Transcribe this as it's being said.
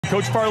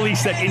Coach Farley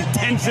said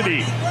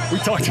intensity. We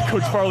talked to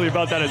Coach Farley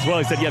about that as well.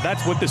 He said, yeah,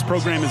 that's what this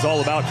program is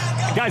all about.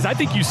 Guys, I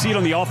think you see it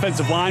on the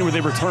offensive line where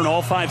they return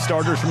all 5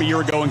 starters from a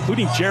year ago,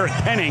 including Jarrett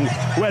Penning,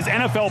 who has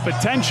NFL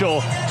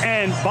potential.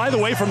 And by the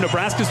way, from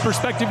Nebraska's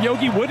perspective,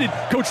 Yogi, what did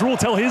Coach Rule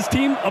tell his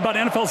team about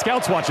NFL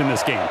scouts watching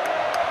this game?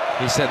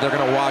 He said they're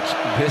going to watch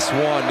this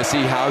one to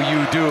see how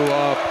you do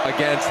up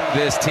against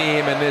this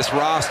team and this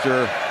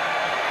roster.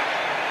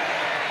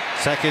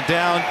 Second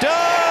down,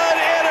 done,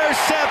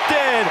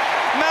 intercepted.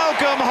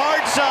 Malcolm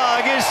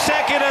Hartzog is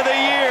second of the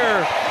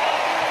year.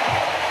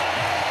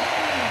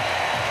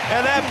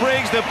 And that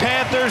brings the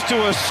Panthers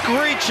to a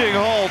screeching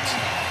halt.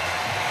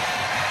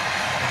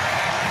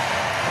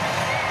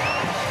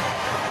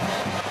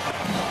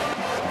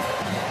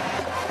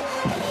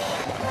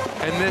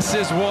 And this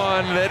is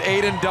one that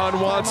Aiden Dunn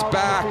wants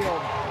back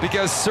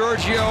because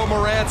Sergio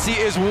Moranci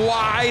is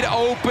wide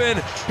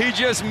open. He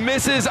just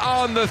misses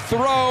on the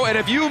throw, and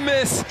if you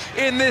miss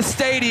in this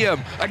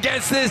stadium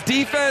against this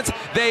defense,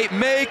 they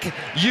make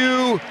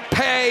you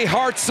pay.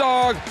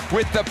 Hartzog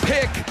with the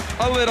pick,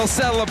 a little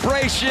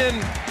celebration,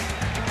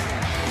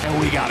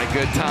 and we got a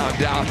good time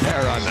down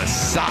there on the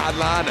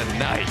sideline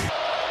tonight.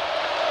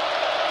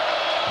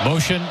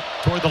 Motion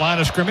toward the line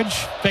of scrimmage.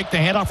 Fake the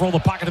handoff, roll the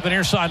pocket to the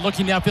near side.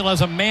 Looking downfield,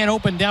 has a man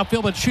open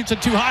downfield, but shoots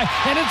it too high,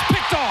 and it's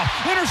picked off.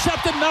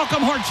 Intercepted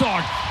Malcolm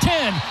Hartzog.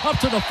 10 up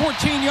to the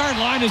 14-yard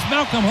line as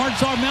Malcolm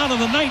Hartzog now to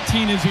the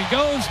 19 as he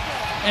goes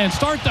and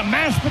start the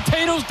mashed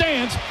potatoes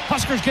dance.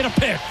 Huskers get a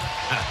pick.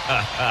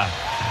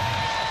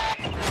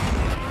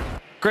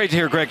 Great to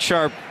hear Greg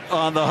Sharp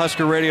on the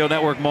Husker Radio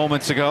Network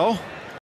moments ago.